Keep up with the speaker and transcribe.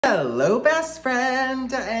Hello best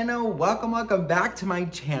friend, and welcome back to my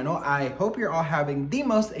channel. I hope you're all having the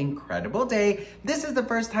most incredible day. This is the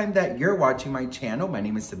first time that you're watching my channel. My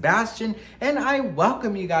name is Sebastian and I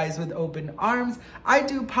welcome you guys with open arms. I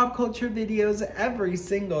do pop culture videos every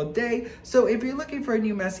single day, so if you're looking for a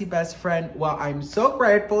new messy best friend, well, I'm so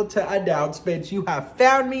grateful to announce, bitch, you have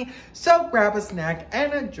found me. So grab a snack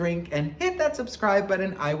and a drink and hit that subscribe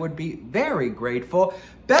button. I would be very grateful.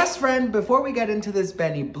 Best friend, before we get into this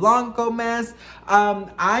Blanco mess,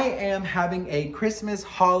 I am having a Christmas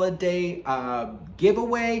holiday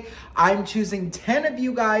giveaway. I'm choosing 10 of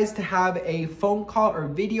you guys to have a phone call or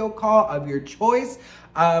video call of your choice.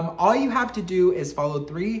 All you have to do is follow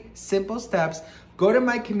 3 simple steps. Go to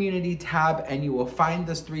my community tab and you will find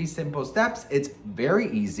those 3 simple steps. It's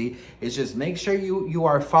very easy. It's just make sure you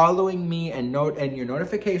are following me and your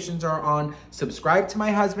notifications are on. Subscribe to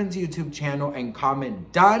my husband's YouTube channel and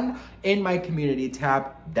comment done in my community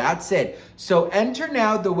tab. That's it. So enter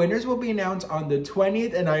now. The winners will be announced on the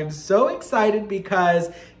 20th and I'm so excited because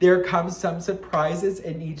there comes some surprises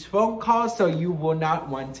in each phone call, so you will not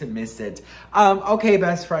want to miss it. Okay,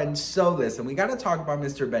 best friends, so listen, we got to talk about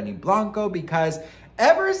Mr. Blanco because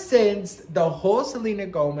ever since the whole Selena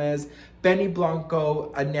Gomez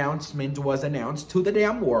Blanco announcement was announced to the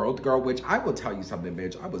damn world, girl, which I will tell you something,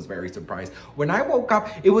 bitch, I was very surprised. When I woke up,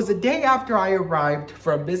 it was a day after I arrived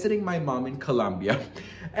from visiting my mom in Colombia.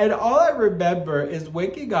 And all I remember is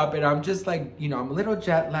waking up and I'm just like, you know, I'm a little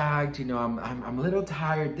jet lagged, you know, I'm a little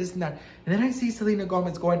tired, this and that. And then I see Selena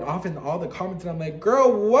Gomez going off in all the comments and I'm like,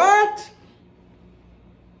 girl, what?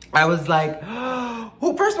 I was like,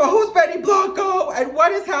 first of all, who's Blanco? And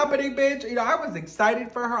what is happening, bitch? You know, I was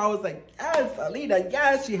excited for her. I was like, yes, Selena,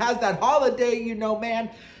 yes, she has that holiday, you know, man.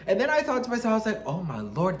 And then I thought to myself, I was like, oh my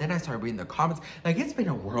Lord. Then I started reading the comments. Like, it's been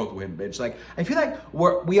a whirlwind, bitch. Like, I feel like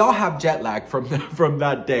we all have jet lag from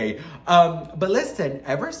that day. But listen,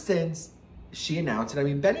 ever since she announced it, I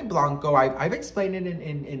mean, Blanco, I've explained it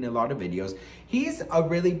in a lot of videos. He's a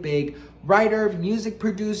really big writer, music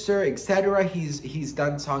producer, etc. He's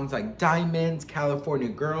done songs like Diamonds, California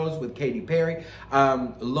Girls with Katy Perry,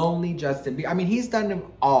 Lonely, Justin Bieber. I mean, he's done them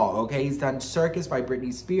all, okay? He's done Circus by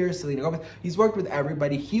Britney Spears, Selena Gomez. He's worked with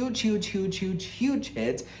everybody. Huge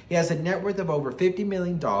hits. He has a net worth of over $50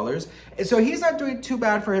 million. And so he's not doing too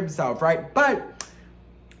bad for himself, right? But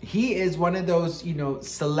he is one of those, you know,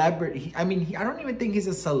 celebrity. I mean, I don't even think he's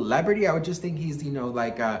a celebrity. I would just think he's, you know,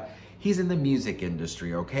 like, he's in the music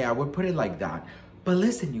industry, okay? I would put it like that. But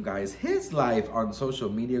listen, you guys, his life on social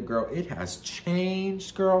media, girl, it has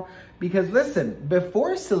changed, girl. Because listen,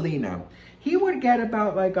 before Selena, he would get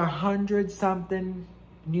about like 100-something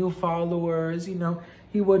new followers, you know.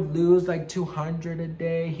 He would lose like 200 a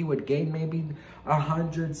day. He would gain maybe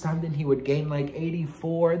 100-something. He would gain like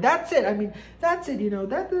 84. That's it. I mean, that's it. You know,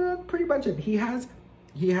 that's pretty much it. He has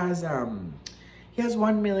 1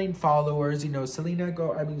 million followers. You know,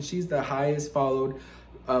 Selena, she's the highest followed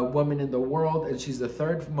woman in the world, and she's the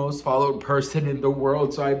 3rd most followed person in the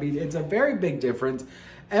world. So I mean, it's a very big difference.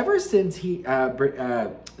 Ever since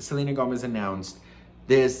Selena Gomez announced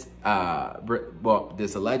this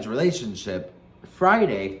this alleged relationship,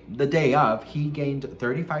 Friday, the day of, he gained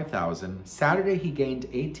 35,000. Saturday, he gained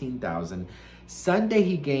 18,000. Sunday,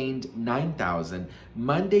 he gained 9,000.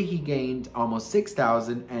 Monday, he gained almost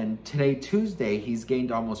 6,000. And today, Tuesday, he's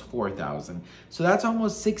gained almost 4,000. So that's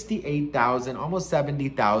almost 68,000, almost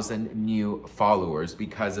 70,000 new followers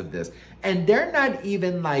because of this. And they're not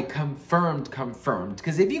even like confirmed.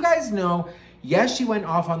 Because if you guys know, yes, she went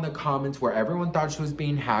off on the comments where everyone thought she was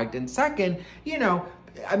being hacked. And second, you know,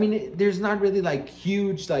 I mean, there's not really like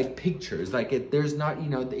huge like pictures, like there's not, you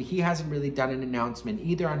know, he hasn't really done an announcement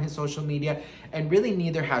either on his social media, and really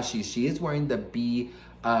neither has she. She is wearing the B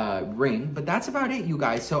ring, but that's about it, you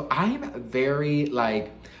guys. So I'm very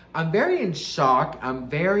in shock. I'm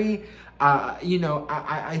very, you know,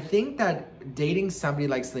 I think that dating somebody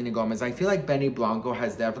like Selena Gomez, I feel like Blanco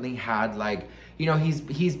has definitely had like, you know,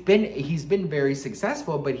 he's been very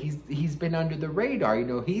successful, but he's been under the radar. You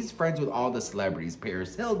know, he's friends with all the celebrities,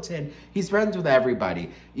 Paris Hilton. He's friends with everybody,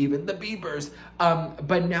 even the Biebers.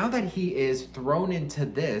 But now that he is thrown into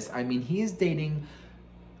this, I mean, he is dating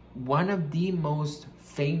one of the most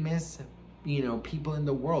famous, you know, people in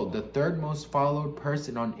the world, the 3rd most followed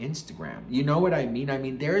person on Instagram. You know what I mean? I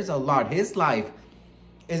mean, there's a lot. His life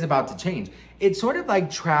is about to change. It's sort of like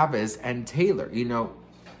Travis and Taylor, you know.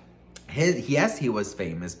 Yes, he was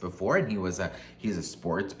famous before, and he's a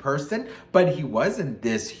sports person, but he wasn't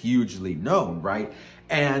this hugely known, right?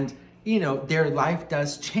 And you know, their life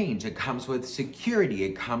does change. It comes with security.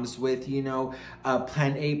 It comes with, you know,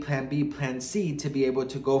 plan A, plan B, plan C to be able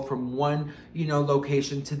to go from one, you know,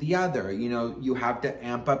 location to the other. You know, you have to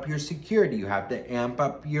amp up your security. You have to amp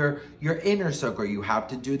up your inner circle. You have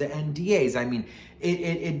to do the NDAs. I mean,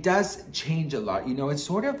 it does change a lot. You know, it's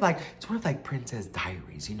sort of like Princess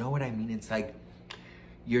Diaries. You know what I mean? It's like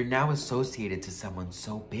you're now associated to someone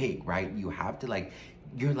so big, right? You have to like,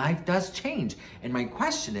 your life does change. And my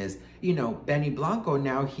question is, you know, Benny Blanco,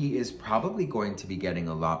 now he is probably going to be getting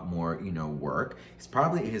a lot more, you know, work. He's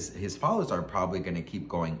probably, his followers are probably going to keep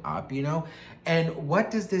going up, you know? And what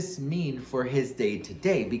does this mean for his day to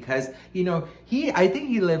day? Because, you know, I think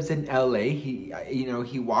he lives in LA. You know,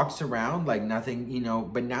 he walks around like nothing, you know,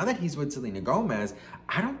 but now that he's with Selena Gomez,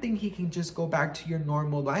 I don't think he can just go back to your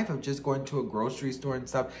normal life of just going to a grocery store and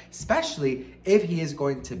stuff, especially if he is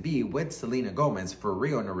going to be with Selena Gomez for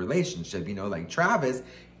real in a relationship. You know, like Travis,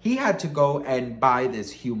 he had to go and buy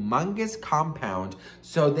this humongous compound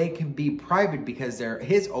so they can be private because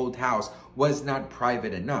his old house was not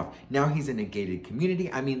private enough. Now he's in a gated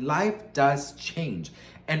community. I mean, life does change.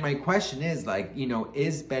 And my question is, like, you know,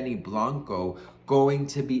 is Benny Blanco going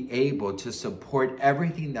to be able to support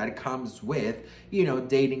everything that comes with, you know,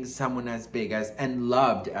 dating someone as big as and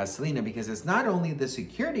loved as Selena? Because it's not only the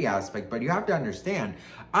security aspect, but you have to understand,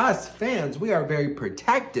 us fans, we are very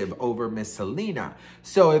protective over Miss Selena.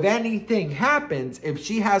 So if anything happens, if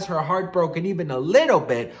she has her heart broken even a little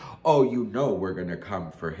bit, oh, you know we're gonna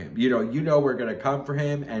come for him. You know we're gonna come for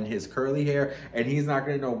him and his curly hair, and he's not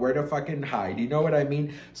gonna know where to fucking hide. You know what I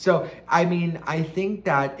mean? So, I mean, I think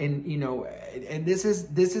that, you know, and this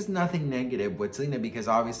is nothing negative with Selena, because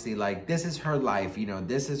obviously, like, this is her life. You know,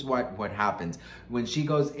 this is what happens when she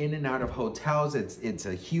goes in and out of hotels. It's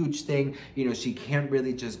a huge thing. You know, she can't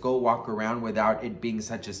really just go walk around without it being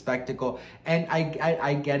such a spectacle. And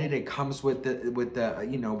I get it. It comes with the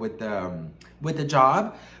you know, with the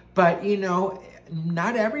job. But, you know,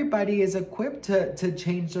 not everybody is equipped to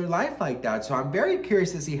change their life like that. So I'm very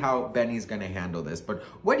curious to see how Benny's going to handle this. But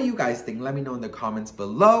what do you guys think? Let me know in the comments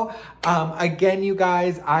below. Again, you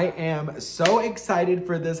guys, I am so excited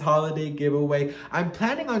for this holiday giveaway. I'm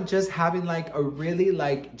planning on just having like a really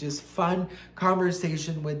like just fun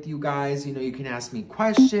conversation with you guys. You know, you can ask me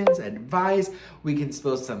questions, advice. We can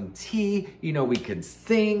spill some tea. You know, we could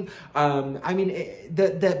sing. I mean,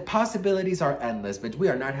 the possibilities are endless, but we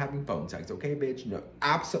are not having phone sex, okay, bitch? No,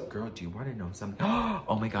 absolutely. Girl, do you want to know something?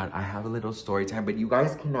 Oh my God, I have a little story time, but you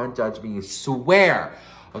guys cannot judge me, you swear.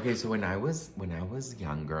 Okay, so when I was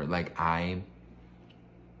younger, like oh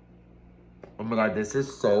my God, this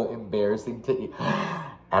is so embarrassing to eat.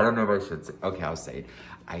 I don't know if I should say. Okay, I'll say it.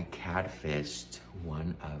 I catfished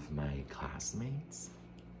one of my classmates.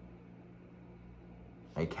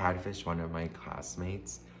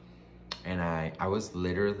 And I was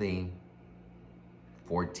literally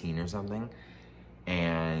 14 or something.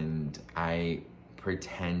 And I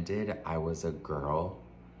pretended I was a girl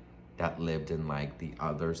that lived in like the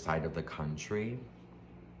other side of the country.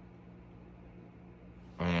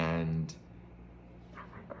 And oh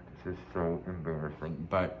my God, this is so embarrassing.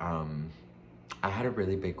 But I had a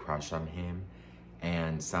really big crush on him,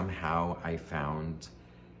 and somehow I found,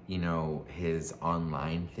 you know, his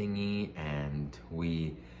online thingy, and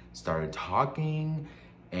we started talking.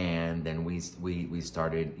 And then we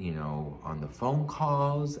started, you know, on the phone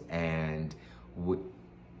calls, and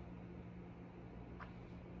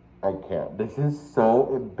I can't. This is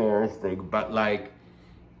so embarrassing, but like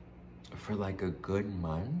for like a good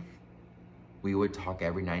month, we would talk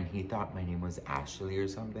every night. He thought my name was Ashley or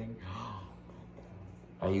something.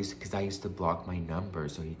 Because I used to block my number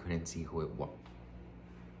so he couldn't see who it was.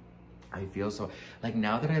 I feel so, like,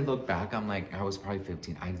 now that I look back, I'm like, I was probably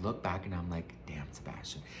 15. I look back and I'm like, damn,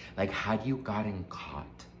 Sebastian. Like, had you gotten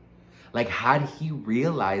caught? Like, had he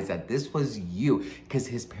realized that this was you? Because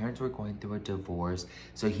his parents were going through a divorce.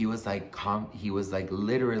 So he was like,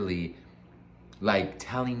 literally, like,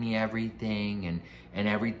 telling me everything. And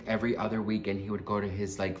every other weekend he would go to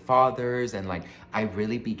his, like, father's. And, like, I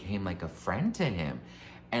really became, like, a friend to him.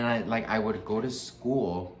 And, I would go to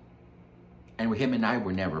school. And him and I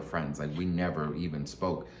were never friends. Like, we never even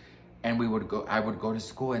spoke. And I would go to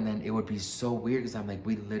school, and then it would be so weird because I'm like,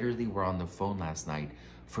 we literally were on the phone last night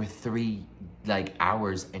for 3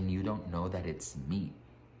 hours, and you don't know that it's me.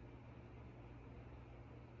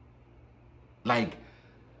 Like,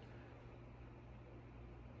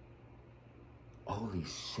 holy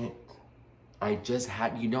shit. I just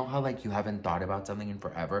had, you know how like you haven't thought about something in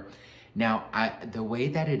forever? Now, the way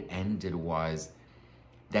that it ended was,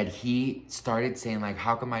 that he started saying like,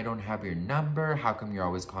 how come I don't have your number? How come you're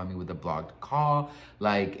always calling me with a blocked call?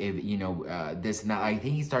 Like, if you know, this and that. I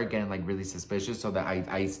think he started getting like really suspicious, so that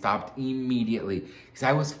I stopped immediately because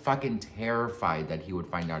I was fucking terrified that he would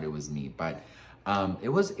find out it was me. But it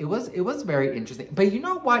was very interesting. But you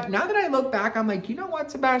know what? Now that I look back, I'm like, you know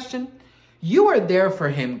what, Sebastian? You were there for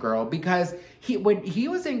him, girl, because when he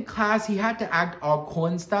was in class, he had to act all cool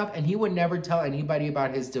and stuff, and he would never tell anybody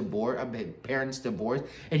about his divorce, his parents' divorce,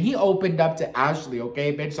 and he opened up to Ashley,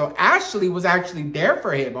 okay, bitch? So Ashley was actually there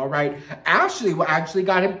for him, all right? Ashley actually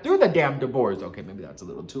got him through the damn divorce. Okay, maybe that's a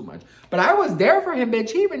little too much, but I was there for him, bitch.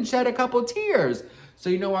 He even shed a couple tears. So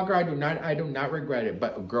you know what, girl, I do not regret it.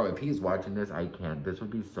 But girl, if he's watching this, I can't. This would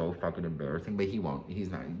be so fucking embarrassing. But he won't. He's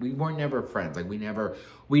not. We were never friends. Like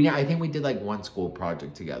I think we did like one school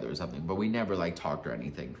project together or something. But we never like talked or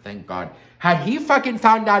anything. Thank God. Had he fucking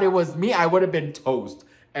found out it was me, I would have been toast.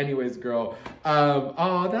 Anyways, girl.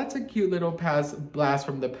 Oh, that's a cute little blast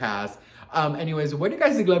from the past. Anyways, what do you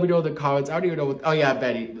guys think? Let me know in the comments. I don't even know oh yeah,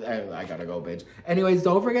 Betty. I gotta go, bitch. Anyways,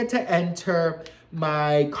 don't forget to enter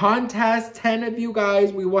my contest. 10 of you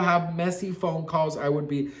guys, we will have messy phone calls. I would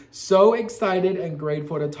be so excited and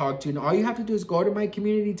grateful to talk to you. And all you have to do is go to my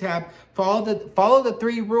community tab, follow the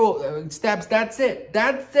 3 steps. That's it.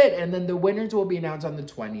 And then the winners will be announced on the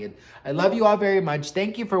 20th. I love you all very much.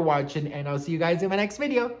 Thank you for watching, and I'll see you guys in my next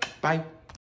video. Bye.